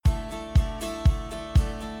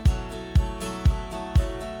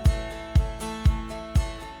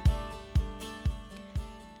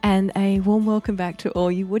And a warm welcome back to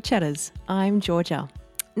all you woodchatters. I'm Georgia.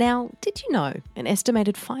 Now, did you know an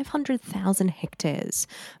estimated 500,000 hectares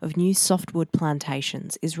of new softwood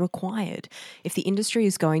plantations is required if the industry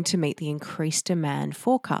is going to meet the increased demand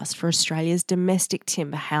forecast for Australia's domestic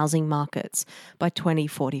timber housing markets by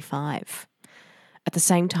 2045? At the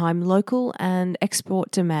same time, local and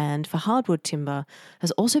export demand for hardwood timber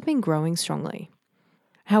has also been growing strongly.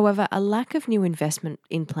 However, a lack of new investment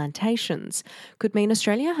in plantations could mean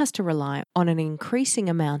Australia has to rely on an increasing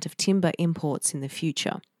amount of timber imports in the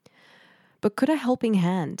future. But could a helping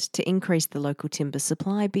hand to increase the local timber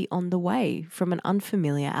supply be on the way from an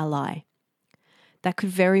unfamiliar ally? That could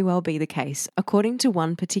very well be the case, according to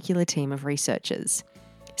one particular team of researchers.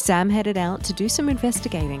 Sam headed out to do some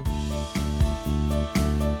investigating.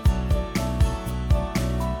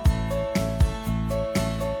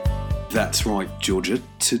 That's right, Georgia.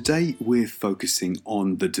 Today we're focusing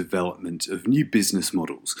on the development of new business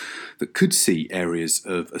models that could see areas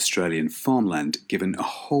of Australian farmland given a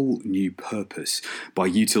whole new purpose by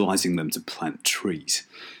utilising them to plant trees.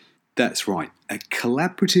 That's right, a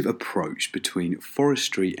collaborative approach between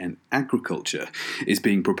forestry and agriculture is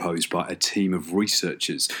being proposed by a team of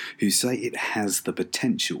researchers who say it has the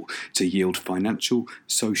potential to yield financial,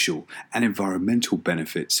 social and environmental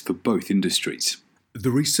benefits for both industries. The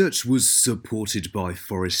research was supported by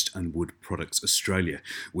Forest and Wood Products Australia,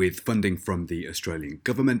 with funding from the Australian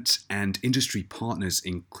Government and industry partners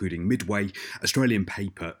including Midway, Australian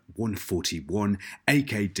Paper, 141,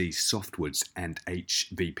 AKD Softwoods and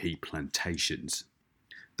HVP Plantations.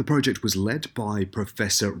 The project was led by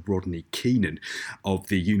Professor Rodney Keenan of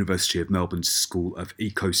the University of Melbourne School of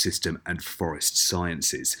Ecosystem and Forest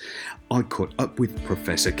Sciences. I caught up with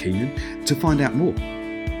Professor Keenan to find out more.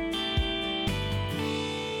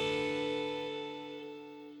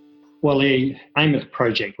 Well, the aim of the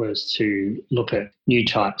project was to look at new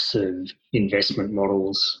types of investment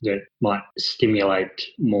models that might stimulate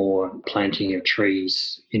more planting of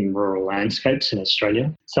trees in rural landscapes in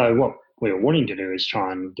Australia. So what we were wanting to do is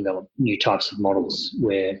try and develop new types of models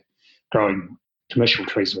where growing commercial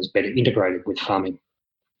trees was better integrated with farming.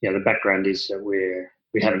 The background is that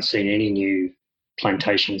we haven't seen any new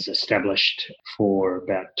plantations established for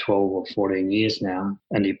about 12 or 14 years now,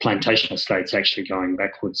 and the plantation estate's actually going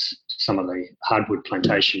backwards. Some of the hardwood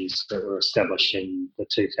plantations that were established in the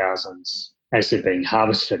 2000s, as they're being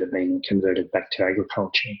harvested, are being converted back to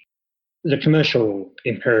agriculture. The commercial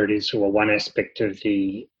imperatives were one aspect of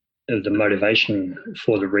the motivation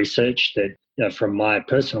for the research that, from my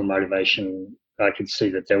personal motivation, I could see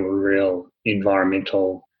that there were real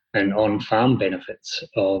environmental and on-farm benefits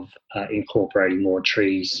of incorporating more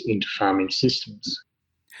trees into farming systems.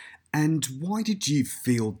 And why did you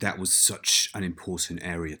feel that was such an important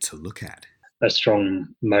area to look at? A strong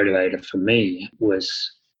motivator for me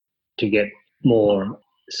was to get more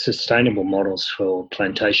sustainable models for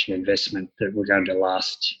plantation investment that were going to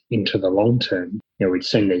last into the long term. We'd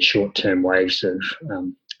seen these short-term waves of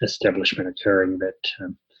establishment occurring,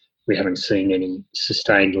 but we haven't seen any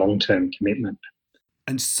sustained long-term commitment.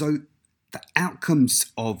 And so the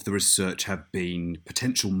outcomes of the research have been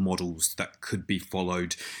potential models that could be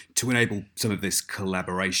followed to enable some of this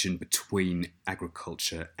collaboration between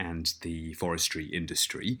agriculture and the forestry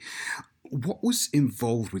industry. What was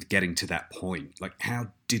involved with getting to that point? How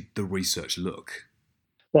did the research look?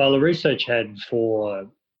 Well, the research had four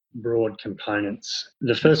broad components.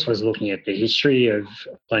 The first was looking at the history of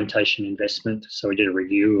plantation investment. So we did a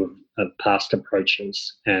review of past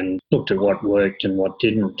approaches and looked at what worked and what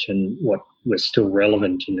didn't and what was still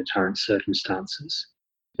relevant in the current circumstances.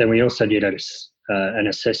 Then we also did an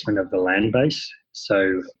assessment of the land base.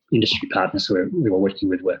 So industry partners we were working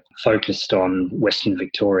with were focused on Western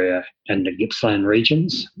Victoria and the Gippsland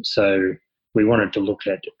regions. So we wanted to look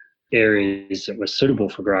at areas that were suitable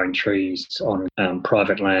for growing trees on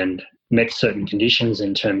private land, met certain conditions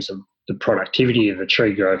in terms of the productivity of the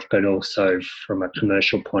tree growth, but also from a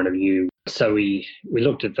commercial point of view. So we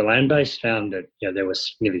looked at the land base, found that there were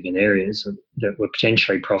significant areas that were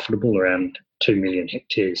potentially profitable, around 2 million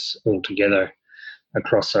hectares altogether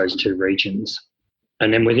across those two regions.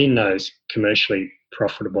 And then within those commercially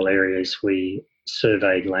profitable areas, we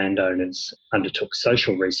surveyed landowners, undertook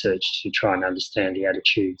social research to try and understand the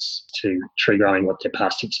attitudes to tree growing, what their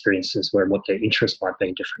past experiences were, and what their interests might be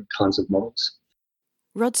in different kinds of models.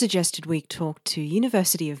 Rod suggested we talk to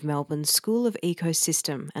University of Melbourne School of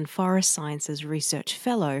Ecosystem and Forest Sciences Research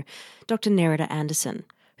Fellow, Dr. Nerida Anderson,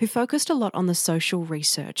 who focused a lot on the social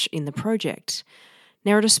research in the project.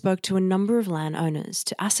 Nerida spoke to a number of landowners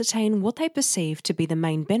to ascertain what they perceive to be the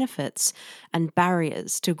main benefits and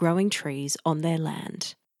barriers to growing trees on their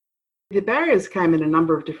land. The barriers came in a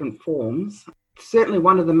number of different forms. Certainly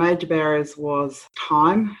one of the major barriers was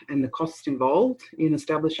time and the costs involved in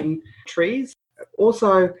establishing trees.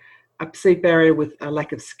 Also, a perceived barrier with a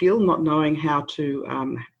lack of skill, not knowing how to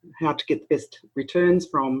get the best returns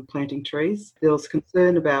from planting trees. There was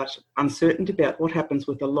concern about uncertainty about what happens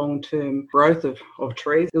with the long-term growth of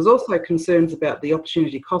trees. There was also concerns about the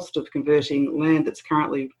opportunity cost of converting land that's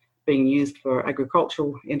currently being used for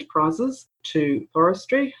agricultural enterprises to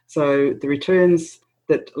forestry. So the returns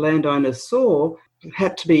that landowners saw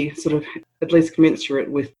had to be sort of at least commensurate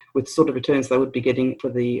with sort of returns they would be getting for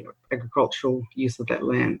the agricultural use of that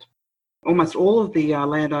land. Almost all of the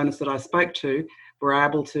landowners that I spoke to were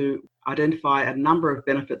able to identify a number of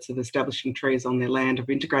benefits of establishing trees on their land, of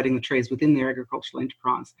integrating the trees within their agricultural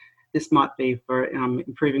enterprise. This might be for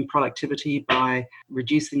improving productivity by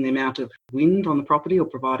reducing the amount of wind on the property or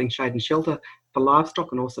providing shade and shelter for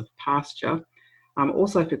livestock and also for pasture.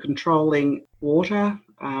 Also for controlling water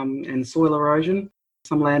and soil erosion.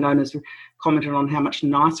 Some landowners commented on how much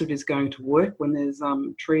nicer it is going to work when there's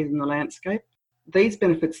trees in the landscape. These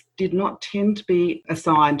benefits did not tend to be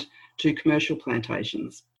assigned to commercial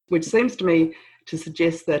plantations, which seems to me to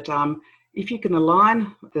suggest that if you can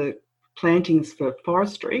align the plantings for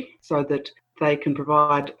forestry so that they can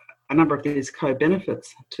provide a number of these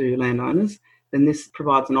co-benefits to landowners, then this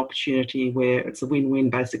provides an opportunity where it's a win-win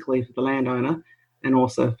basically for the landowner and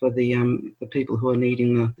also for the people who are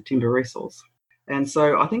needing the timber resource. And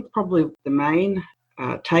so I think probably the main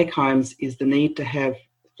take-homes is the need to have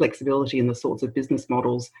flexibility in the sorts of business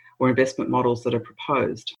models or investment models that are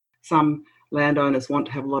proposed. Some landowners want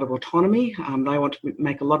to have a lot of autonomy. They want to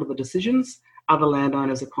make a lot of the decisions. Other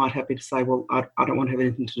landowners are quite happy to say, well, I don't want to have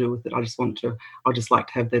anything to do with it. I just like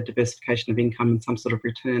to have the diversification of income and some sort of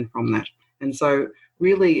return from that. And so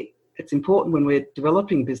really it's important when we're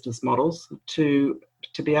developing business models to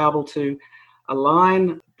be able to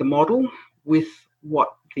align the model with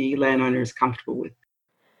what the landowner is comfortable with.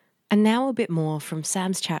 And now a bit more from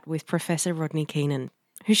Sam's chat with Professor Rodney Keenan,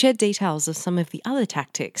 who shared details of some of the other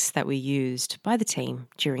tactics that were used by the team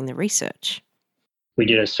during the research. We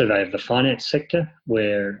did a survey of the finance sector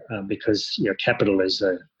where, because capital is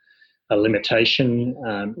a limitation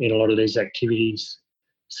in a lot of these activities,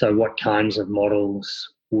 so what kinds of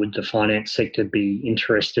models would the finance sector be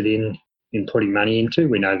interested in putting money into?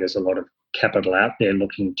 We know there's a lot of capital out there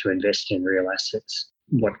looking to invest in real assets.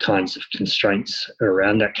 What kinds of constraints are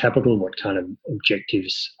around that capital? What kind of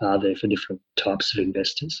objectives are there for different types of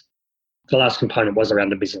investors? The last component was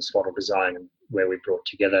around the business model design, where we brought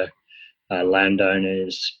together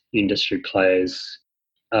landowners, industry players,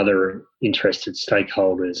 other interested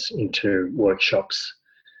stakeholders into workshops.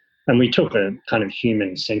 And we took a kind of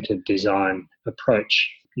human-centred design approach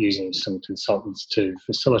using some consultants to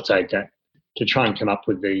facilitate that, to try and come up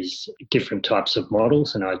with these different types of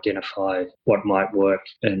models and identify what might work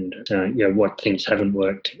and what things haven't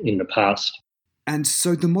worked in the past. And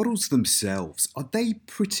so the models themselves, are they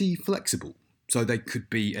pretty flexible? So they could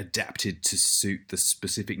be adapted to suit the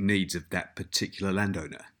specific needs of that particular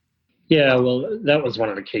landowner? Yeah, well, that was one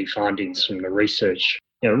of the key findings from the research.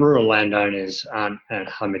 Rural landowners aren't a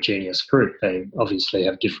homogeneous group. They obviously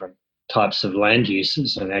have different types of land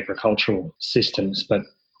uses and agricultural systems, but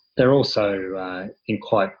they're also in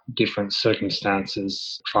quite different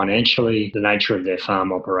circumstances financially, the nature of their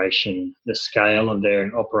farm operation, the scale of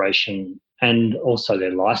their operation, and also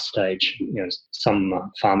their life stage.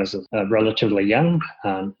 Some farmers are relatively young,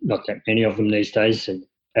 not that many of them these days. The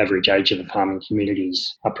average age of the farming community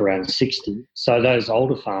is up around 60. So those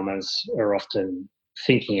older farmers are often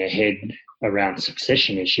thinking ahead around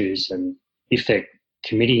succession issues, and if they're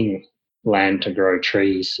committing land to grow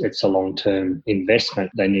trees, it's a long-term investment.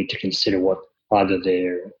 They need to consider what either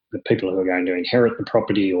the people who are going to inherit the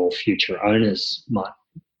property or future owners might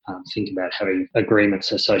think about having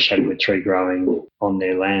agreements associated with tree growing on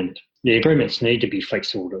their land. The agreements need to be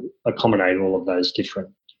flexible to accommodate all of those different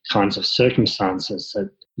kinds of circumstances that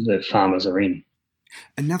the farmers are in.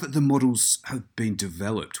 And now that the models have been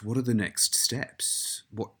developed, what are the next steps?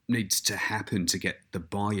 What needs to happen to get the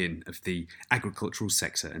buy-in of the agricultural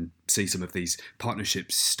sector and see some of these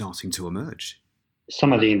partnerships starting to emerge?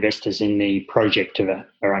 Some of the investors in the project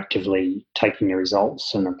are actively taking the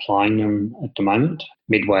results and applying them at the moment.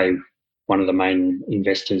 Midway, one of the main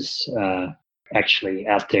investors, actually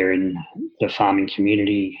out there in the farming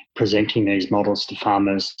community, presenting these models to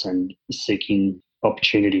farmers and seeking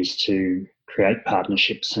opportunities to create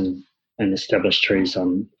partnerships and establish trees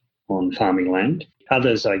on farming land.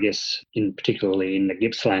 Others, I guess, particularly in the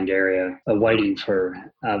Gippsland area, are waiting for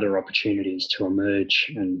other opportunities to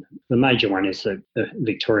emerge. And the major one is that the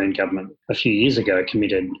Victorian government a few years ago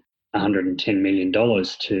committed $110 million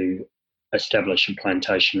to establish a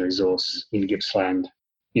plantation resource in Gippsland,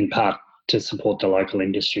 in part to support the local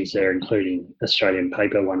industries there, including Australian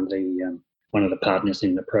Paper, one of the partners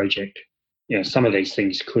in the project. Some of these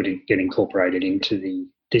things could get incorporated into the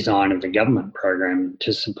design of the government program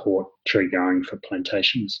to support tree growing for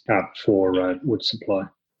plantations, for wood supply.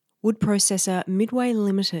 Wood processor Midway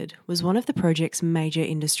Limited was one of the project's major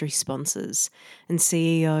industry sponsors, and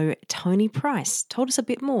CEO Tony Price told us a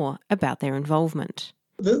bit more about their involvement.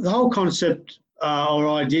 The whole concept or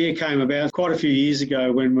idea came about quite a few years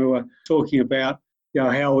ago when we were talking about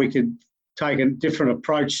how we could take a different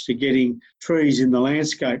approach to getting trees in the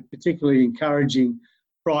landscape, particularly encouraging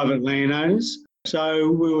private landowners.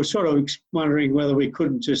 So we were sort of wondering whether we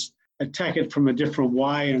couldn't just attack it from a different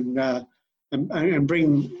way and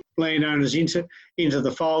bring landowners into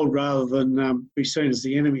the fold rather than be seen as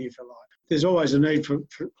the enemy, if you like. There's always a need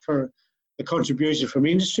for a contribution from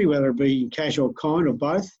industry, whether it be cash or kind or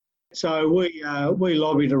both. So we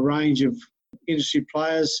lobbied a range of industry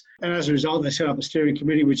players, and as a result, they set up a steering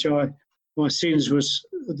committee, which my sins was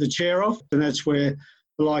the chair of, and that's where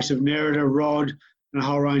the likes of Nerida, Rod, and a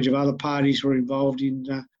whole range of other parties were involved in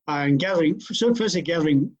gathering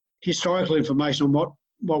historical information on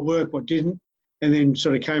what worked, what didn't, and then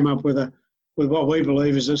sort of came up with what we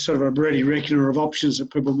believe is a sort of a ready reckoner of options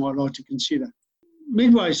that people might like to consider.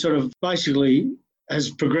 Midway sort of basically has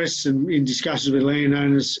progressed in discussions with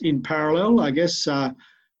landowners in parallel. I guess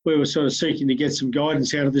we were sort of seeking to get some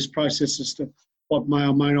guidance out of this process as to what may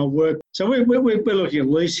or may not work. So we're looking at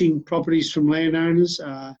leasing properties from landowners.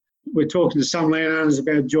 We're talking to some landowners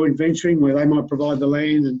about joint venturing, where they might provide the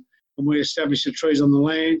land and we establish the trees on the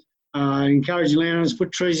land, encouraging landowners to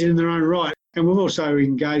put trees in their own right. And we've also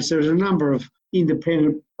engaged, there's a number of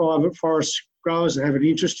independent private forest growers that have an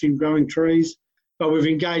interest in growing trees, but we've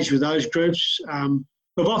engaged with those groups.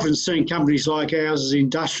 We've often seen companies like ours as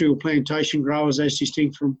industrial plantation growers as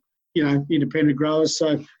distinct from, independent growers.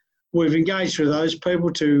 So we've engaged with those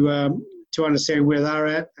people to understand where they're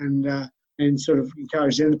at and sort of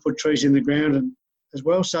encourage them to put trees in the ground as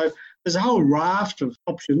well. So there's a whole raft of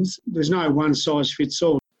options. There's no one size fits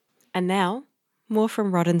all. And now, more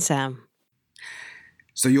from Rod and Sam.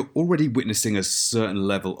 So you're already witnessing a certain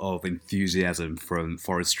level of enthusiasm from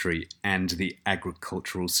forestry and the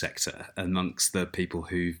agricultural sector amongst the people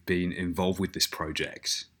who've been involved with this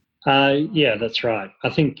project. Yeah, that's right. I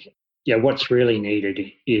think what's really needed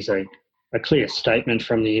is a clear statement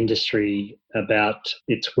from the industry about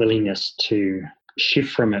its willingness to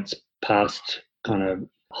shift from its past kind of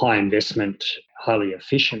high investment, highly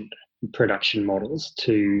efficient production models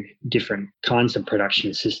to different kinds of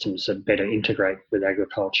production systems that better integrate with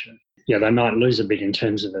agriculture. They might lose a bit in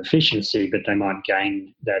terms of efficiency, but they might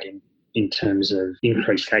gain that in terms of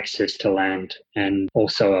increased access to land and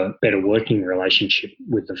also a better working relationship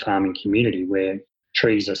with the farming community, where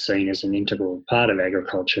trees are seen as an integral part of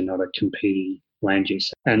agriculture, not a competing land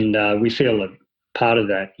use. And we feel that part of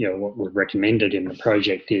that, what we've recommended in the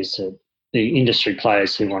project is that the industry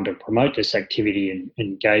players who want to promote this activity and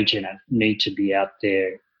engage in it need to be out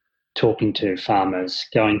there talking to farmers,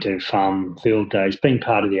 going to farm field days, being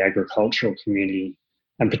part of the agricultural community,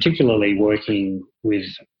 and particularly working with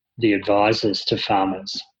the advisors to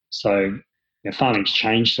farmers. So farming's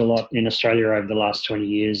changed a lot in Australia over the last 20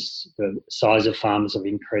 years. The size of farms have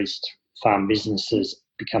increased. Farm businesses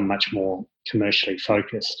become much more commercially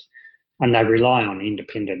focused. And they rely on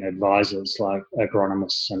independent advisors like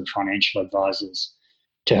agronomists and financial advisors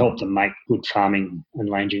to help them make good farming and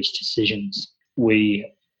land use decisions. We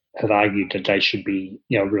have argued that they should be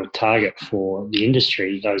a real target for the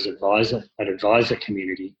industry, that advisor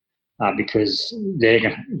community, because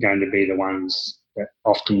they're going to be the ones that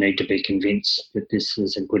often need to be convinced that this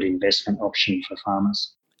is a good investment option for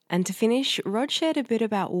farmers. And to finish, Rod shared a bit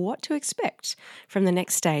about what to expect from the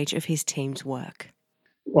next stage of his team's work.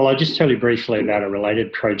 Well, I'll just tell you briefly about a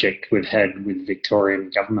related project we've had with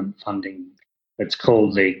Victorian government funding. It's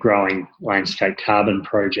called the Growing Landscape Carbon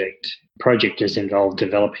Project. The project has involved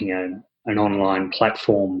developing an online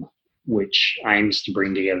platform which aims to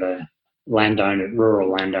bring together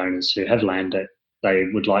rural landowners who have land that they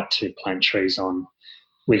would like to plant trees on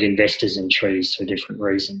with investors in trees for different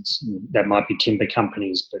reasons. That might be timber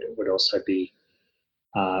companies, but it would also be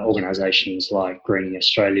organisations like Greening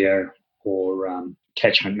Australia or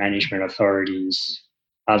catchment management authorities,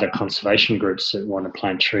 other conservation groups that want to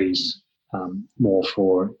plant trees more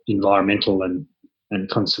for environmental and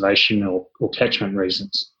conservation or catchment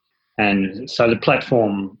reasons. And so the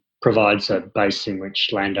platform provides a base in which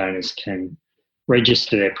landowners can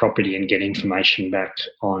register their property and get information back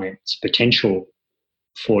on its potential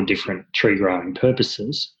for different tree growing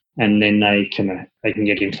purposes. and then they can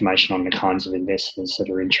get information on the kinds of investors that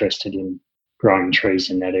are interested in growing trees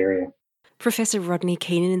in that area. Professor Rodney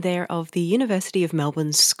Keenan there of the University of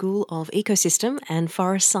Melbourne's School of Ecosystem and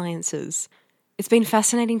Forest Sciences. It's been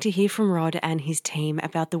fascinating to hear from Rod and his team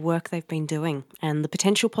about the work they've been doing and the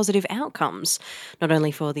potential positive outcomes, not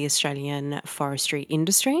only for the Australian forestry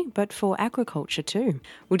industry, but for agriculture too.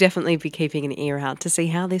 We'll definitely be keeping an ear out to see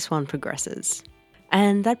how this one progresses.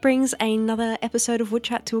 And that brings another episode of Wood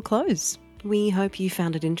Chat to a close. We hope you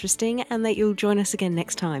found it interesting and that you'll join us again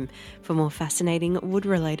next time for more fascinating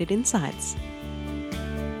wood-related insights.